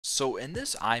So in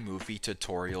this iMovie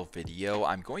tutorial video,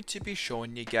 I'm going to be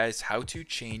showing you guys how to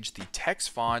change the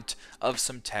text font of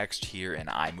some text here in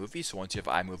iMovie. So once you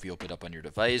have iMovie opened up on your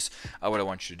device, what I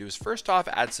want you to do is first off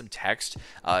add some text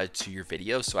to your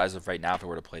video. So as of right now, if I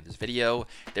were to play this video,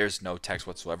 there's no text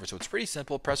whatsoever. So it's pretty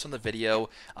simple. Press on the video,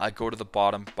 go to the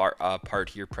bottom part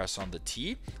here, press on the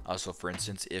T. So for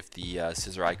instance, if the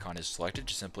scissor icon is selected,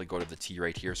 just simply go to the T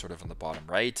right here, sort of on the bottom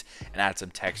right, and add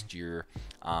some text to your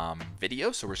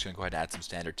video. So we're just going to go ahead and add some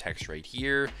standard text right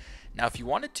here. Now, if you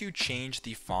wanted to change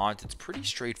the font, it's pretty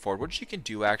straightforward. What you can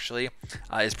do actually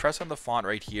is press on the font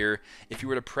right here. If you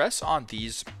were to press on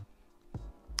these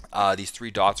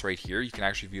three dots right here, you can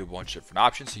actually view a bunch of different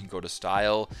options. So you can go to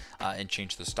style and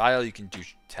change the style. You can do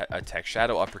text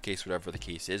shadow, uppercase, whatever the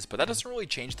case is, but that doesn't really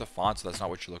change the font, so that's not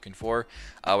what you're looking for.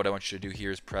 What I want you to do here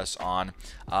is press on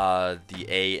the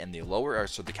A and the lower,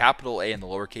 so the capital A and the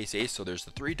lowercase a. So there's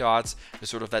the three dots, there's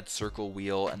sort of that circle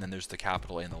wheel, and then there's the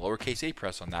capital A and the lowercase a.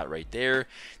 Press on that right there.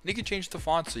 And you can change the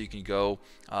font, so you can go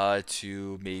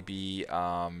to maybe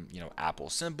Apple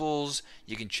symbols.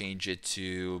 You can change it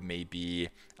to maybe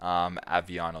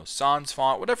Aviano Sans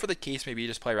font, whatever the case may be.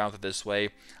 Just play around with it this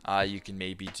way. You can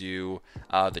maybe do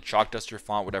the chalk duster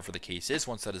font, whatever the case is.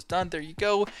 Once that is done, there you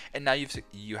go, and now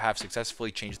you have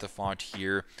successfully changed the font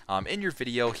here in your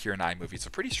video here in iMovie. So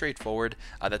pretty straightforward.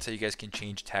 That's how you guys can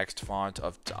change text font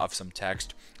of some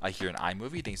text here in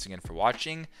iMovie. Thanks again for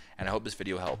watching, and I hope this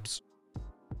video helps.